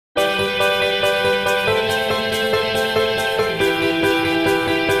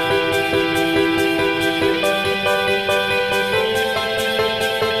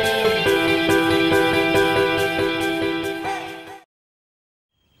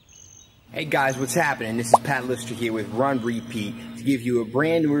Hey guys, what's happening? This is Pat Lister here with Run Repeat to give you a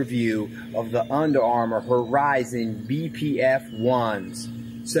brand new review of the Under Armour Horizon BPF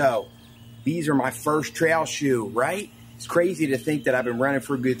 1s. So, these are my first trail shoe, right? It's crazy to think that I've been running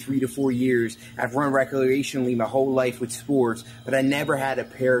for a good 3 to 4 years. I've run recreationally my whole life with sports, but I never had a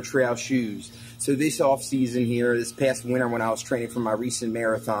pair of trail shoes. So this off season here, this past winter when I was training for my recent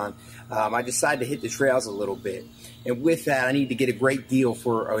marathon, I decided to hit the trails a little bit. And with that, I need to get a great deal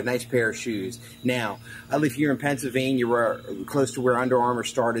for a nice pair of shoes. Now, I live here in Pennsylvania, close to where Under Armour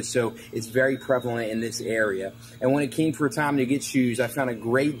started, so it's very prevalent in this area. And when it came for time to get shoes, I found a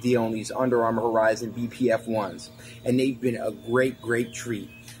great deal on these Under Armour Horizon BPF 1s. And they've been a great treat.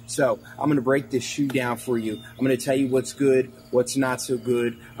 So I'm going to break this shoe down for you. I'm going to tell you what's good, what's not so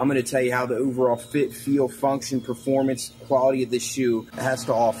good. I'm going to tell you how the overall fit, feel, function, performance, quality of this shoe has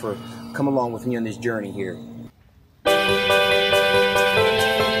to offer. Come along with me on this journey here.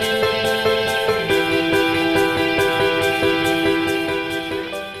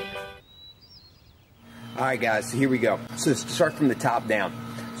 All right, guys, so here we go. So let's start from the top down.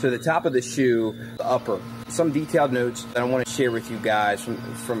 So the top of the shoe, the upper. Some detailed notes that I want to share with you guys.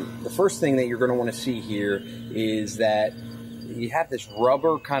 From the first thing that you're going to want to see here is that you have this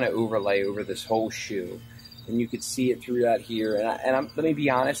rubber kind of overlay over this whole shoe. And you could see it through that here. Let me be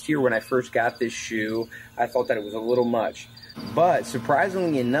honest here, when I first got this shoe, I thought that it was a little much. But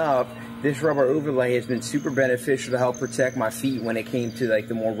surprisingly enough, this rubber overlay has been super beneficial to help protect my feet when it came to like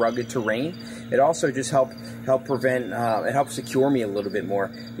the more rugged terrain. It also just helped prevent, it helps secure me a little bit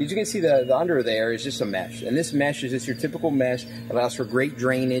more. As you can see, the under there is just a mesh. And this mesh is just your typical mesh. It allows for great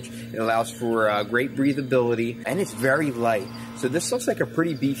drainage. It allows for great breathability. And it's very light. So this looks like a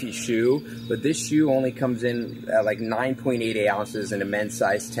pretty beefy shoe, but this shoe only comes in at like 9.8 ounces in a men's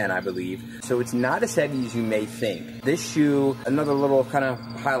size 10, I believe. So it's not as heavy as you may think. This shoe, another little kind of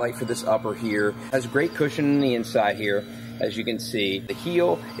highlight for this upper here, has great cushion on the inside here, as you can see. The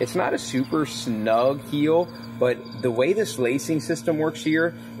heel, it's not a super snug heel, but the way this lacing system works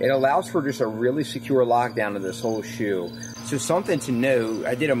here, it allows for just a really secure lockdown of this whole shoe. So something to note,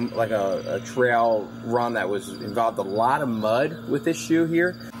 I did a trail run that involved a lot of mud with this shoe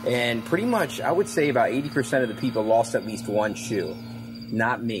here, and pretty much I would say about 80% of the people lost at least one shoe.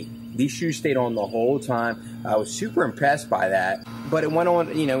 Not me. These shoes stayed on the whole time. I was super impressed by that. But it went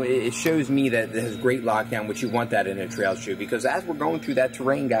on, you know, it shows me that it has great lockdown, which you want that in a trail shoe. Because as we're going through that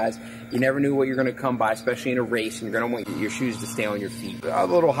terrain, guys, you never knew what you're going to come by, especially in a race, and you're going to want your shoes to stay on your feet.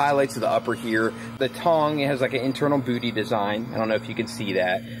 Little highlights of the upper here. The tongue, it has like an internal bootie design. I don't know if you can see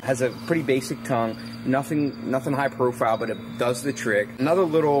that. It has a pretty basic tongue. Nothing high profile, but it does the trick. Another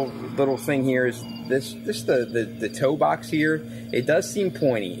little thing here is the toe box here. It does seem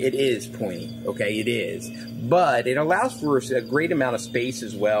pointy. It is pointy, okay, it is. But it allows for a great amount of space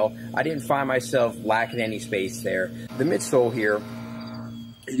as well. I didn't find myself lacking any space there. The midsole here,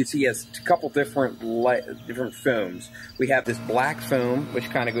 you can see it has a couple different foams. We have this black foam, which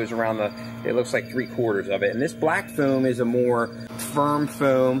kind of goes around it looks like 3/4 of it. And this black foam is a more firm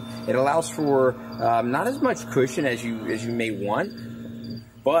foam. It allows for not as much cushion as you may want,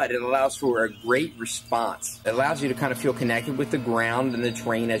 but it allows for a great response. It allows you to kind of feel connected with the ground and the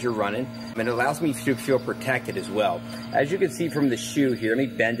terrain as you're running. And it allows me to feel protected as well. As you can see from the shoe here, let me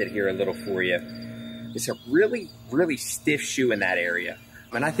bend it here a little for you. It's a really stiff shoe in that area.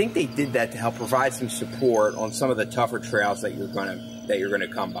 And I think they did that to help provide some support on some of the tougher trails that you're gonna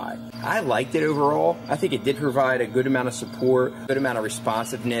come by. I liked it overall. I think it did provide a good amount of support, good amount of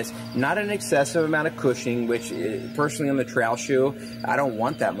responsiveness, not an excessive amount of cushioning, which personally on the trail shoe, I don't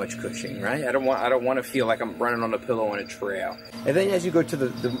want that much cushioning, right? I don't want to feel like I'm running on a pillow on a trail. And then as you go to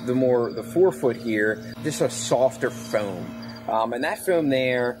the forefoot here, just a softer foam. And that foam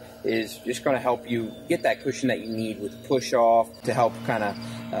there is just going to help you get that cushion that you need with push off to help kind of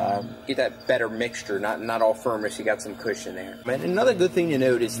get that better mixture, not all firmness, you got some cushion there. And another good thing to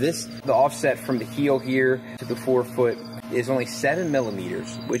note is the offset from the heel here to the forefoot is only 7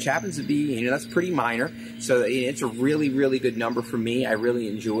 millimeters, which happens to be, you know, that's pretty minor. So it's a really good number for me. I really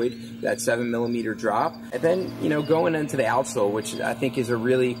enjoyed that 7 millimeter drop. And then, you know, going into the outsole, which I think is a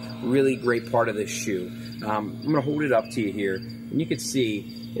really great part of this shoe. I'm going to hold it up to you here, and you can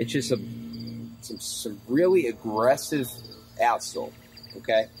see it's just some really aggressive outsole,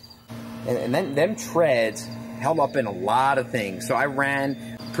 okay? And then them treads help up in a lot of things. So I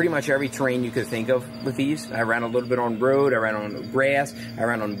ran pretty much every terrain you could think of with these. I ran a little bit on road, I ran on grass, I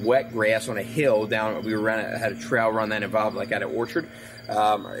ran on wet grass on a hill down. I had a trail run that involved like at an orchard,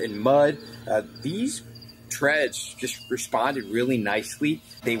 in mud. These treads just responded really nicely.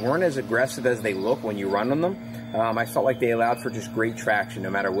 They weren't as aggressive as they look when you run on them. I felt like they allowed for just great traction no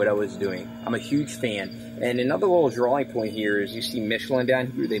matter what I was doing. I'm a huge fan. And another little drawing point here is you see Michelin down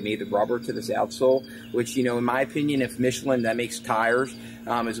here. They made the rubber to this outsole, which, you know, in my opinion, if Michelin that makes tires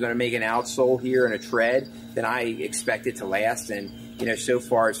is going to make an outsole here and a tread, then I expect it to last. And, you know, so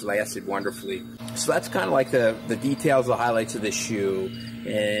far it's lasted wonderfully. So that's kind of like the details, the highlights of this shoe.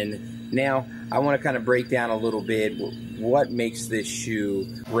 And now I want to kind of break down a little bit what makes this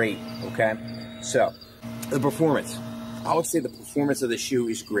shoe great, okay? So the performance. I would say the performance of the shoe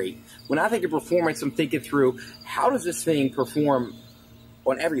is great. When I think of performance, I'm thinking through, how does this thing perform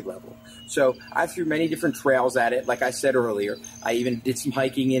on every level? So I threw many different trails at it. Like I said earlier, I even did some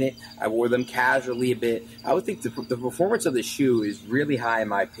hiking in it. I wore them casually a bit. I would think the performance of the shoe is really high in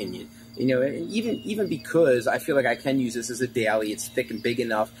my opinion. You know, and even because I feel like I can use this as a daily. It's thick and big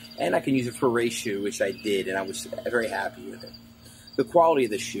enough, and I can use it for a race shoe, which I did, and I was very happy with it. The quality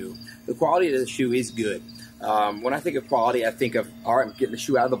of the shoe. The quality of the shoe is good. When I think of quality, I think of, all right, I'm getting the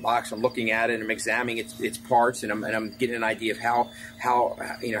shoe out of the box, I'm looking at it, I'm examining its parts, and I'm getting an idea of how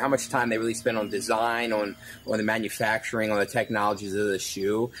you know, how much time they really spend on design, on the manufacturing, on the technologies of the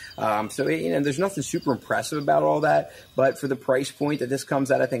shoe. So, you know, there's nothing super impressive about all that, but for the price point that this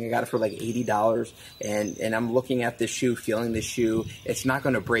comes at, I think I got it for like $80, and I'm looking at this shoe, feeling the shoe. It's not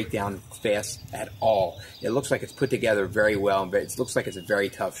going to break down fast at all. It looks like it's put together very well, but it looks like it's a very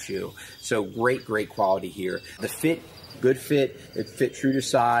tough shoe. So great quality here. The fit, good fit. It fit true to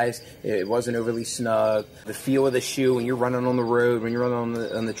size. It wasn't overly snug. The feel of the shoe when you're running on the road, when you're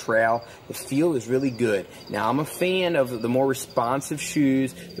running on the trail, the feel is really good. Now, I'm a fan of the more responsive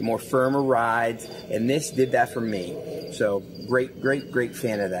shoes, the more firmer rides, and this did that for me. So great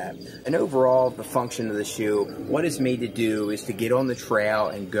fan of that. And overall, the function of the shoe, what it's made to do is to get on the trail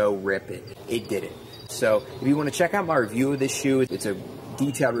and go rip it. It did it. So if you want to check out my review of this shoe, it's a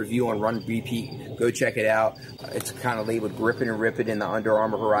detailed review on Run Repeat. Go check it out. It's kind of labeled Grip It and Rip It in the Under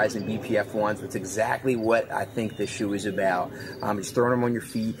Armour Horizon BPF ones. It's exactly what I think this shoe is about. Just throwing them on your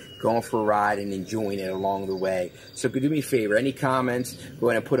feet, going for a ride, and enjoying it along the way. So do me a favor. Any comments, go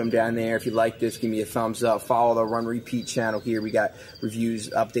ahead and put them down there. If you like this, give me a thumbs up. Follow the Run Repeat channel here. We got reviews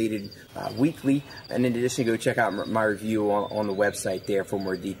updated weekly. And in addition, go check out my review on the website there for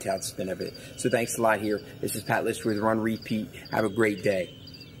more detailed spin of it. So thanks a lot here. This is Pat Lister with Run Repeat. Have a great day.